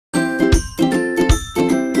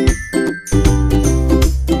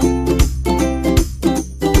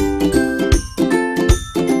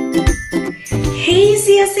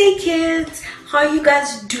How are you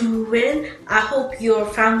guys doing? I hope your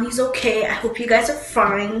family's okay. I hope you guys are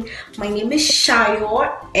fine. My name is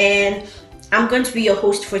Sayo and I'm going to be your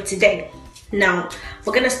host for today. Now,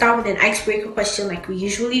 we're going to start with an icebreaker question like we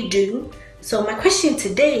usually do. So my question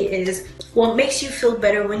today is, what makes you feel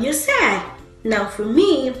better when you're sad? Now for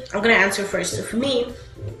me, I'm going to answer first. So for me,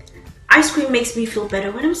 ice cream makes me feel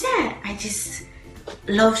better when I'm sad. I just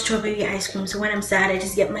love strawberry ice cream. So when I'm sad, I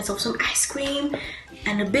just get myself some ice cream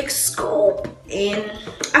and a big scoop and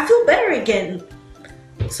I feel better again.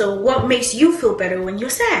 So what makes you feel better when you're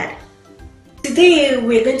sad? Today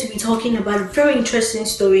we're going to be talking about a very interesting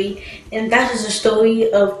story, and that is the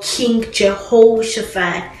story of King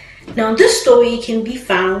Jehoshaphat. Now this story can be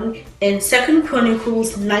found in 2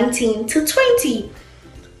 Chronicles 19 to 20.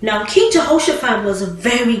 Now King Jehoshaphat was a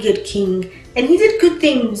very good king and he did good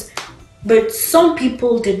things, but some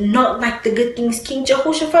people did not like the good things King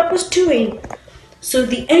Jehoshaphat was doing. So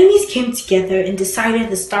the enemies came together and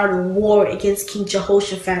decided to start a war against King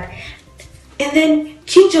Jehoshaphat. And then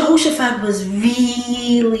King Jehoshaphat was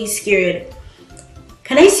really scared.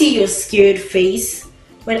 Can I see your scared face?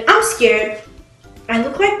 When I'm scared, I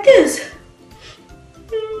look like this.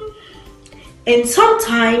 And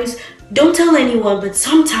sometimes, don't tell anyone, but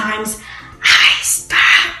sometimes I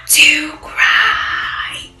start to cry.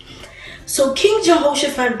 So King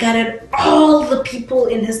Jehoshaphat gathered all the people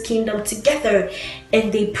in his kingdom together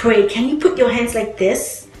and they prayed. Can you put your hands like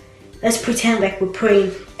this? Let's pretend like we're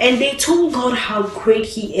praying. And they told God how great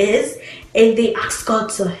he is, and they asked God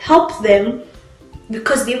to help them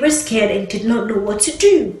because they were scared and did not know what to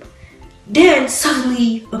do. Then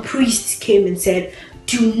suddenly a priest came and said,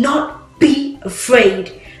 "Do not be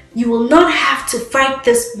afraid. You will not have to fight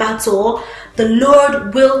this battle. The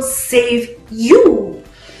Lord will save you."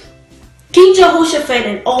 King Jehoshaphat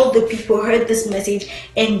and all the people heard this message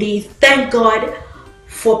and they thanked God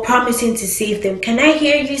for promising to save them. Can I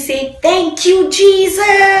hear you say, "Thank you,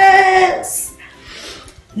 Jesus"?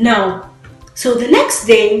 Now, so the next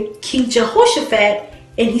day, King Jehoshaphat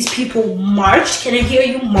and his people marched. Can I hear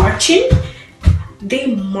you marching?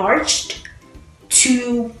 They marched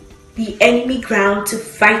to the enemy ground to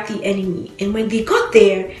fight the enemy. And when they got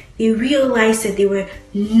there, they realized that there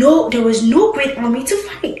was no great army to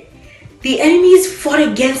fight. The enemies fought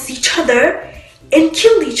against each other and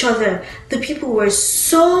killed each other. The people were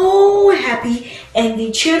so happy and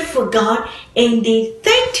they cheered for God and they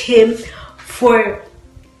thanked him for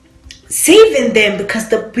saving them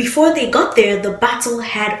because before they got there, the battle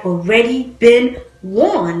had already been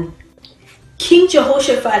won. King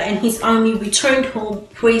Jehoshaphat and his army returned home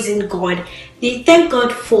praising God. They thanked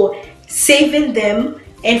God for saving them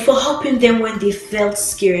and for helping them when they felt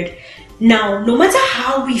scared. Now, no matter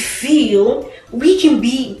how we feel, we can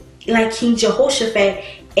be like King Jehoshaphat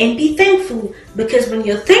and be thankful, because when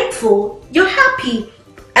you're thankful, you're happy.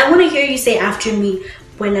 I want to hear you say after me,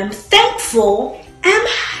 when I'm thankful, I'm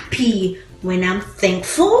happy. When I'm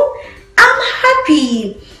thankful, I'm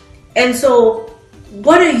happy. And so,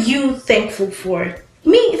 what are you thankful for?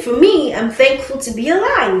 For me, I'm thankful to be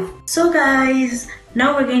alive. So guys,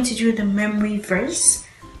 now we're going to do the memory verse.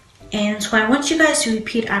 And so I want you guys to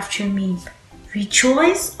repeat after me.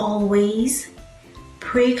 Rejoice always,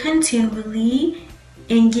 pray continually,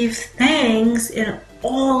 and give thanks in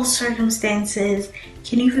all circumstances.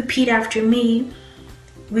 Can you repeat after me?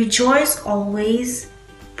 Rejoice always,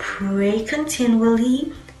 pray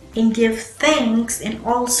continually, and give thanks in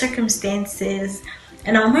all circumstances.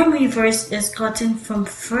 And our memory verse is gotten from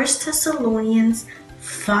 1 Thessalonians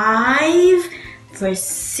 5 verse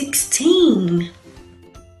 16.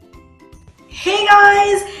 Hey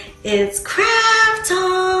guys, it's craft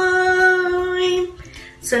time!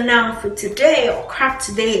 So now for today, our craft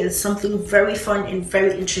today is something very fun and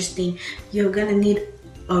very interesting. You're gonna need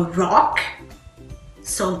a rock,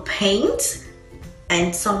 some paint,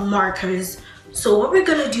 and some markers. So what we're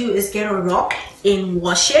gonna do is get a rock and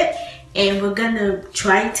wash it, and we're gonna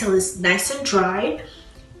dry it till it's nice and dry.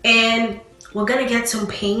 And we're gonna get some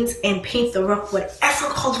paint and paint the rock whatever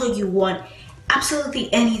color you want. Absolutely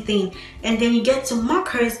anything. And then you get some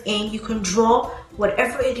markers and you can draw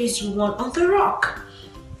whatever it is you want on the rock.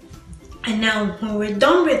 And now when we're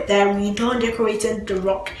done with that, we're done decorating the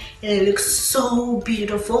rock and it looks so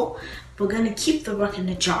beautiful, we're gonna keep the rock in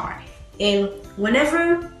the jar. And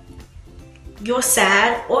whenever you're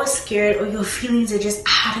sad or scared or your feelings are just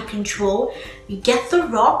out of control, you get the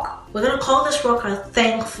rock. We're gonna call this rock a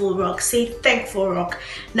thankful rock. Say thankful rock.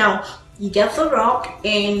 Now you get the rock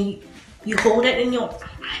and you hold it in your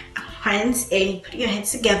hands and you put your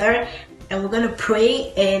hands together, and we're gonna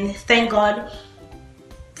pray and thank God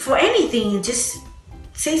for anything. Just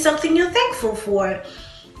say something you're thankful for.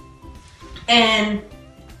 And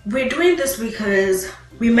we're doing this because,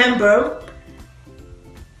 remember,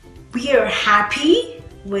 we are happy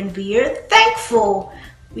when we are thankful.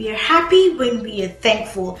 We are happy when we are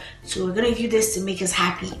thankful. So we're going to do this to make us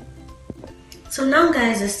happy. So now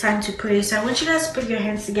guys, it's time to pray. So I want you guys to put your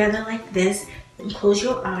hands together like this and close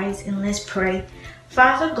your eyes and let's pray.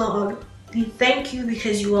 Father God, we thank you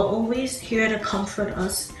because you are always here to comfort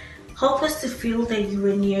us. Help us to feel that you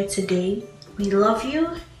are near today. We love you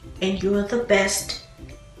and you are the best.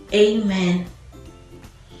 Amen.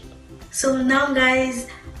 So now guys,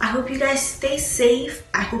 I hope you guys stay safe.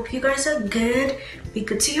 I hope you guys are good. Be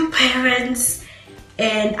good to your parents.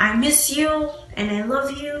 And I miss you and I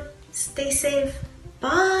love you. Stay safe.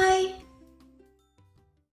 Bye.